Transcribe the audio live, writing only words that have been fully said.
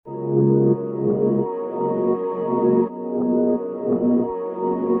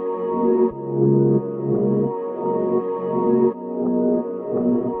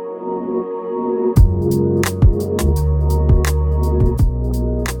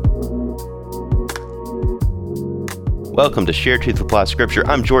Welcome to Share Truth Apply Scripture.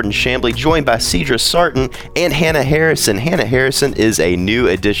 I'm Jordan Shambly, joined by Cedra Sarton and Hannah Harrison. Hannah Harrison is a new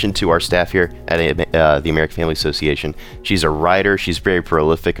addition to our staff here at the American Family Association. She's a writer. She's very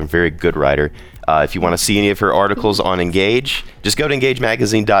prolific and very good writer. If you want to see any of her articles on Engage, just go to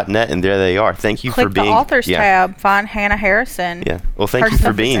engagemagazine.net, and there they are. Thank you for being... Click the authors tab, find Hannah Harrison. Yeah. Well, thank you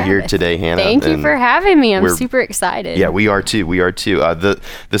for being here today, Hannah. Thank you for having me. I'm super excited. Yeah, we are too. The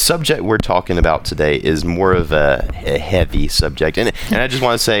subject we're talking about today is more of a heavy subject. And I just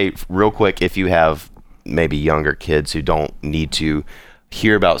want to say real quick, if you have maybe younger kids who don't need to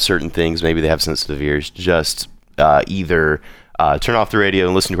hear about certain things, maybe they have sensitive ears, just either... turn off the radio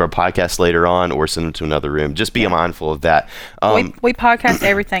and listen to our podcast later on, or send them to another room. Just be mindful of that. We podcast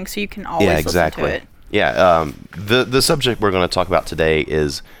everything, so you can always listen to it. Yeah, the subject we're going to talk about today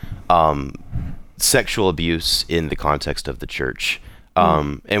is sexual abuse in the context of the church.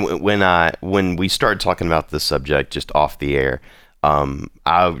 And when we started talking about this subject just off the air,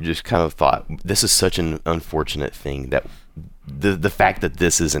 I just kind of thought, this is such an unfortunate thing, that the fact that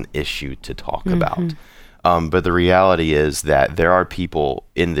this is an issue to talk about. But the reality is that there are people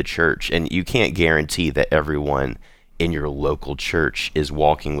in the church, and you can't guarantee that everyone in your local church is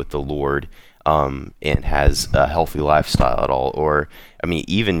walking with the Lord and has a healthy lifestyle at all. Or, I mean,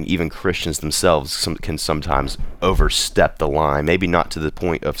 even Christians themselves can sometimes overstep the line, maybe not to the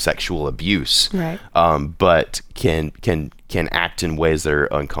point of sexual abuse, right? But can act in ways that are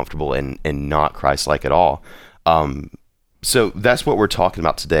uncomfortable and not Christ-like at all. So that's what we're talking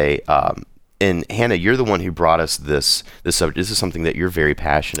about today. And Hannah, you're the one who brought us this subject. This is something that you're very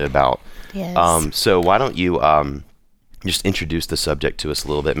passionate about. Yes. So why don't you just introduce the subject to us a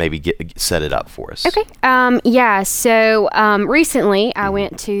little bit, maybe set it up for us. Okay. So recently I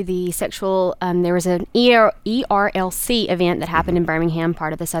went to the sexual, there was an ERLC event that happened in Birmingham,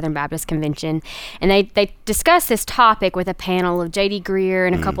 part of the Southern Baptist Convention. And they discussed this topic with a panel of J.D. Greear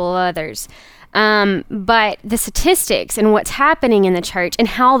and a couple of others. But the statistics and what's happening in the church and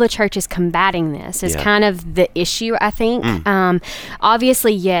how the church is combating this is kind of the issue, I think.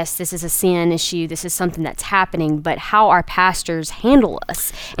 Obviously, yes, this is a sin issue. This is something that's happening, but how our pastors handle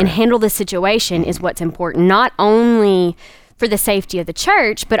us and handle the situation is what's important, not only for the safety of the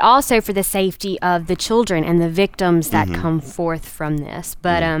church, but also for the safety of the children and the victims that come forth from this.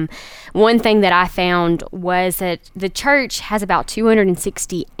 But one thing that I found was that the church has about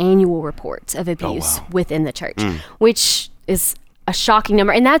 260 annual reports of abuse within the church, which is a shocking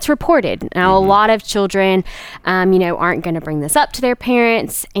number, and that's reported. Now, a lot of children, aren't going to bring this up to their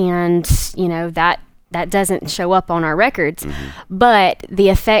parents, and that doesn't show up on our records, but the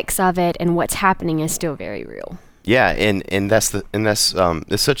effects of it and what's happening is still very real. Yeah, and that's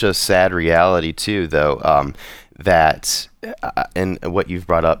it's such a sad reality too, though. That and what you've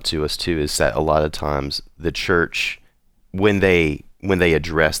brought up to us too is that a lot of times the church, when they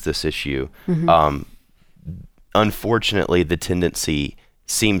address this issue, unfortunately, the tendency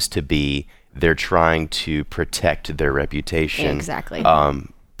seems to be they're trying to protect their reputation. Exactly.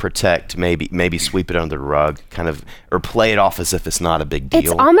 Protect, maybe sweep it under the rug, kind of, or play it off as if it's not a big deal.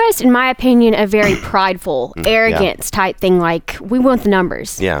 It's almost, in my opinion, a very prideful, arrogance type thing, like, we want the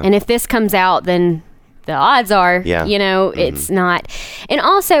numbers. Yeah. And if this comes out, then the odds are, it's not. And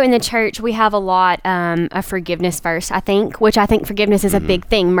also in the church, we have a lot of forgiveness first, I think, which I think forgiveness is a big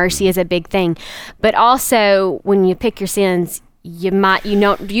thing. Mercy is a big thing. But also, when you pick your sins, you don't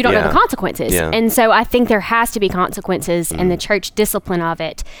know the consequences. And so I think there has to be consequences, and the church discipline of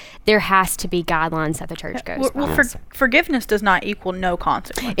it, there has to be guidelines that the church goes by. Forgiveness does not equal no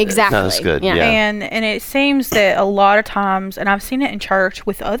consequences. Exactly. No, that's good. Yeah. And it seems that a lot of times, and I've seen it in church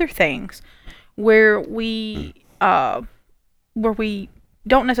with other things, where we don't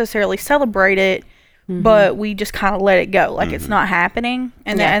necessarily celebrate it, but we just kind of let it go, like it's not happening.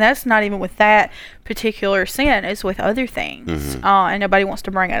 And that's not even with that particular sin, it's with other things. And nobody wants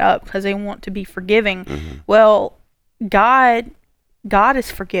to bring it up because they want to be forgiving. Well, God is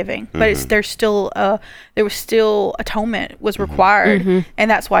forgiving, but there was still atonement was required,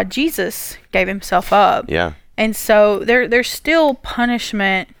 and that's why Jesus gave himself up. Yeah. And so there's still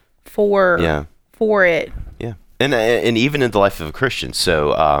punishment for it. Yeah. And even in the life of a Christian.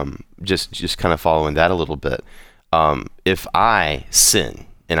 So just kind of following that a little bit. If I sin,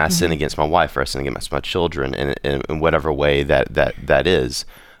 and I sin against my wife, or I sin against my children in whatever way that is,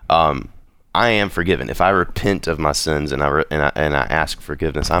 I am forgiven. If I repent of my sins and I ask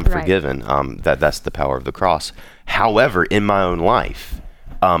forgiveness, I'm forgiven. That's the power of the cross. However, in my own life,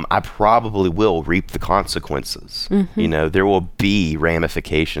 I probably will reap the consequences. There will be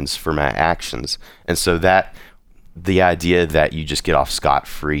ramifications for my actions, and so that the idea that you just get off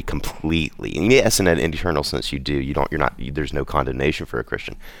scot-free completely, and yes, in an eternal sense, you do. You're not. There's no condemnation for a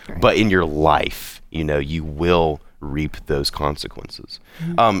Christian, but in your life, you will reap those consequences.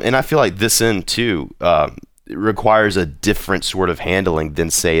 And I feel like this sin too requires a different sort of handling than,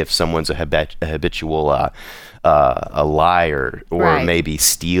 say, if someone's a habitual a liar, or maybe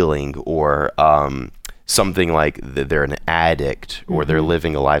stealing, or something like they're an addict, or they're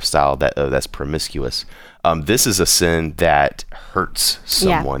living a lifestyle that's promiscuous. This is a sin that hurts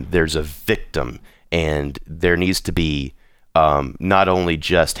someone. There's a victim, and there needs to be not only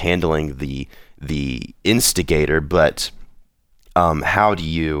just handling the instigator, but how do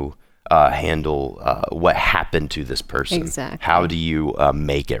you handle what happened to this person? Exactly. How do you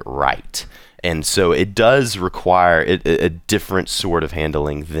make it right? And so it does require a different sort of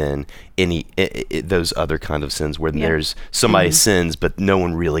handling than those other kind of sins where there's somebody sins, but no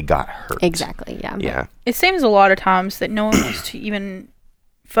one really got hurt. Exactly. Yeah. Yeah. It seems a lot of times that no one wants to even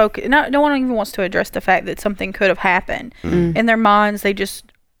focus. No one even wants to address the fact that something could have happened. In their minds, they just.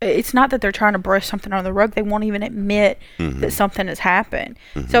 It's not that they're trying to brush something under the rug. They won't even admit that something has happened.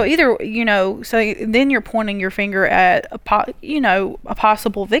 So either, so then you're pointing your finger at a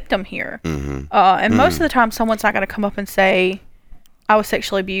possible victim here. And most of the time, someone's not going to come up and say, I was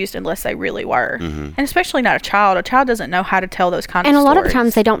sexually abused, unless they really were. And especially not a child. A child doesn't know how to tell those kinds of stories. And a lot of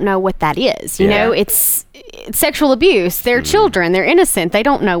times they don't know what that is. You know, it's sexual abuse. They're children. They're innocent. They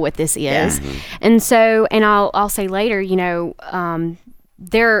don't know what this is. And so, and I'll say later,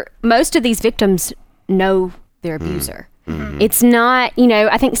 most of these victims know their abuser. It's not,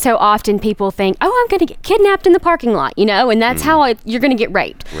 I think so often people think, oh, I'm going to get kidnapped in the parking lot, and that's how you're going to get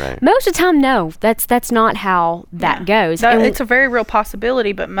raped. Right. Most of the time, no, that's not how that goes. It's a very real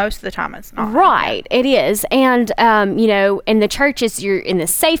possibility, but most of the time it's not. Right, it is. And, in the churches, you're in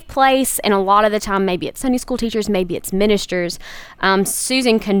this safe place, and a lot of the time, maybe it's Sunday school teachers, maybe it's ministers.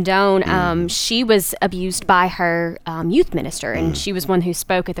 Susan Condone, she was abused by her youth minister, and she was one who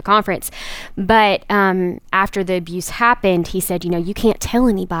spoke at the conference. But after the abuse happened, he said, you can't tell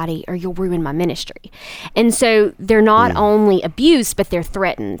anybody or you'll ruin my ministry. And so they're not only abused, but they're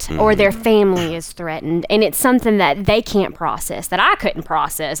threatened, or their family is threatened. And it's something that they can't process, that I couldn't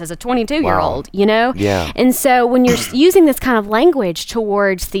process as a 22-year-old, Yeah. And so when you're using this kind of language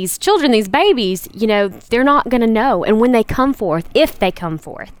towards these children, these babies, they're not going to know. And when they come forth, if they come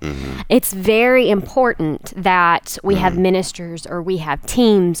forth, it's very important that we have ministers, or we have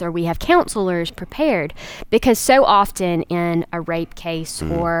teams, or we have counselors prepared, because so often in a rape case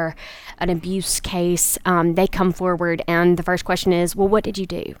or an abuse case, they come forward and the first question is, well, what did you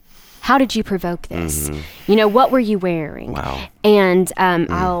do? How did you provoke this? What were you wearing? Wow. And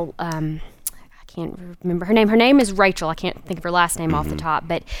I can't remember her name. Her name is Rachel. I can't think of her last name off the top,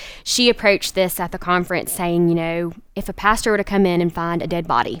 but she approached this at the conference saying, if a pastor were to come in and find a dead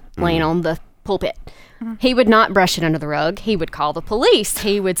body laying on the pulpit, he would not brush it under the rug. He would call the police.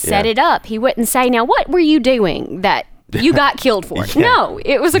 He would set it up. He wouldn't say, now, what were you doing that you got killed for? No,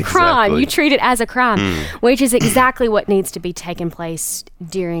 it was a crime. You treat it as a crime, which is exactly what needs to be taking place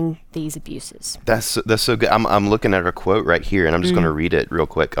during these abuses. That's so good. I'm looking at a quote right here, and I'm just going to read it real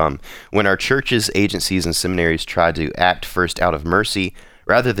quick. When our churches, agencies, and seminaries try to act first out of mercy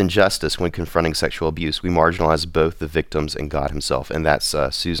rather than justice when confronting sexual abuse, we marginalize both the victims and God himself. And that's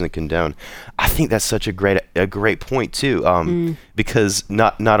Susan Condone. I think that's such a great point too, because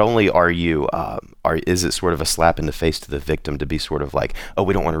not only is it sort of a slap in the face to the victim to be sort of like, oh,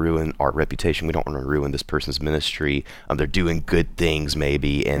 we don't want to ruin our reputation, we don't want to ruin this person's ministry, they're doing good things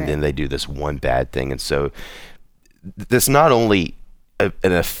maybe, and then they do this one bad thing. And so this not only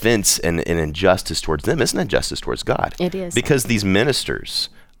an offense and an injustice towards them, it's an injustice towards God. It is. Because these ministers,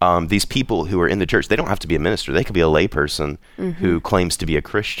 these people who are in the church, they don't have to be a minister. They could be a layperson who claims to be a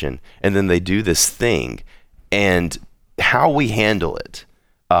Christian, and then they do this thing. And how we handle it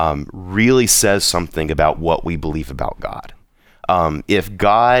really says something about what we believe about God. If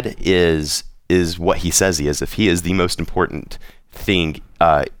God is what he says he is, if he is the most important thing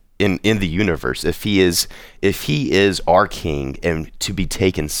in the universe, if he is our king and to be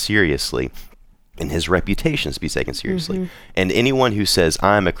taken seriously, and his reputation is to be taken seriously, and anyone who says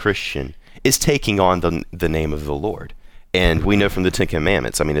I'm a Christian is taking on the name of the Lord. And we know from the Ten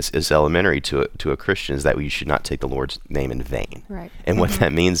Commandments, I mean, it's elementary to a Christian, is that we should not take the Lord's name in vain. Right. And what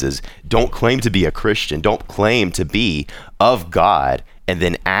that means is, don't claim to be a Christian, don't claim to be of God, and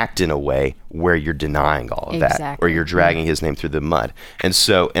then act in a way where you're denying all of that, or you're dragging his name through the mud. And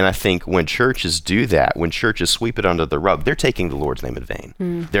I think when churches do that, when churches sweep it under the rug, they're taking the Lord's name in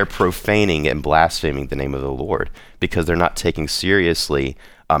vain. They're profaning and blaspheming the name of the Lord because they're not taking seriously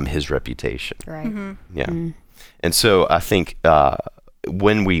his reputation. Right. Yeah. And so I think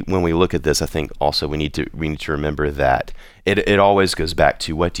when we look at this, I think also we need to remember that it always goes back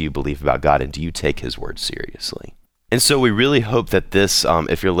to, what do you believe about God, and do you take his word seriously? And so we really hope that this,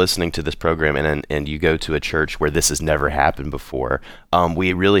 if you're listening to this program and you go to a church where this has never happened before,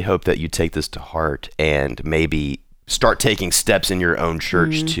 we really hope that you take this to heart and maybe start taking steps in your own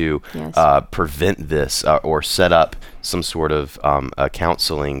church to prevent this, or set up some sort of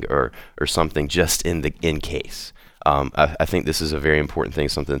counseling or something just in case. I think this is a very important thing,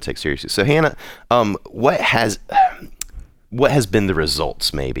 something to take seriously. So Hannah, what has been the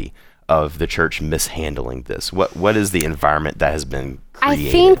results maybe of the church mishandling this? What is the environment that has been created?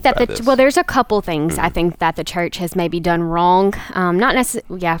 I think that there's a couple things I think that the church has maybe done wrong. Not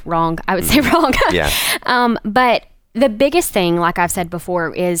necessarily, wrong. I would say wrong. But the biggest thing, like I've said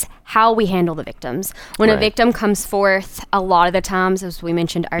before, is how we handle the victims. When a victim comes forth, a lot of the times, as we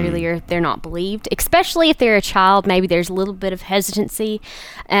mentioned earlier, they're not believed, especially if they're a child. Maybe there's a little bit of hesitancy,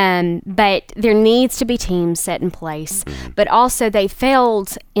 but there needs to be teams set in place. But also they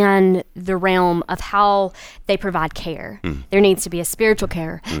failed in the realm of how they provide care. There needs to be a spiritual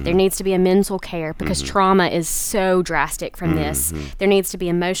care. There needs to be a mental care, because trauma is so drastic from this. There needs to be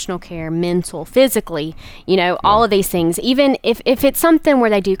emotional care, mental, physically, all of these things. Even if it's something where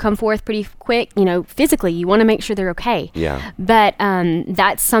they do come forth pretty quick, physically, you want to make sure they're okay. Yeah. But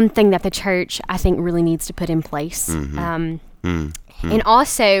that's something that the church, I think, really needs to put in place. And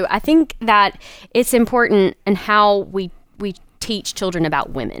also, I think that it's important in how we teach children about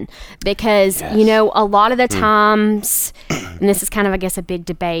women, because a lot of the times, and this is kind of, I guess, a big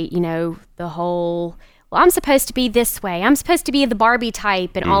debate, the whole, well, I'm supposed to be this way, I'm supposed to be the Barbie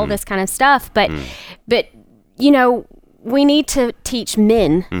type, and all this kind of stuff, but we need to teach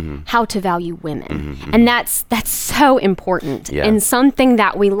men how to value women. And that's so important, and something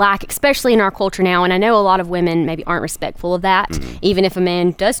that we lack, especially in our culture now. And I know a lot of women maybe aren't respectful of that. Even if a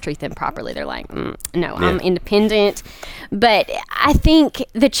man does treat them properly, they're like, no, I'm independent. But I think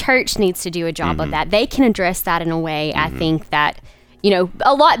the church needs to do a job of that. They can address that in a way, I think, that,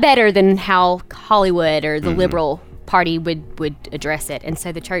 a lot better than how Hollywood or the liberal party would address it. And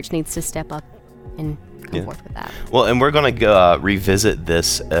so the church needs to step up and come forth with that. Well, and we're going to revisit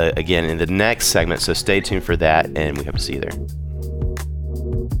this again in the next segment, so stay tuned for that, and we hope to see you there.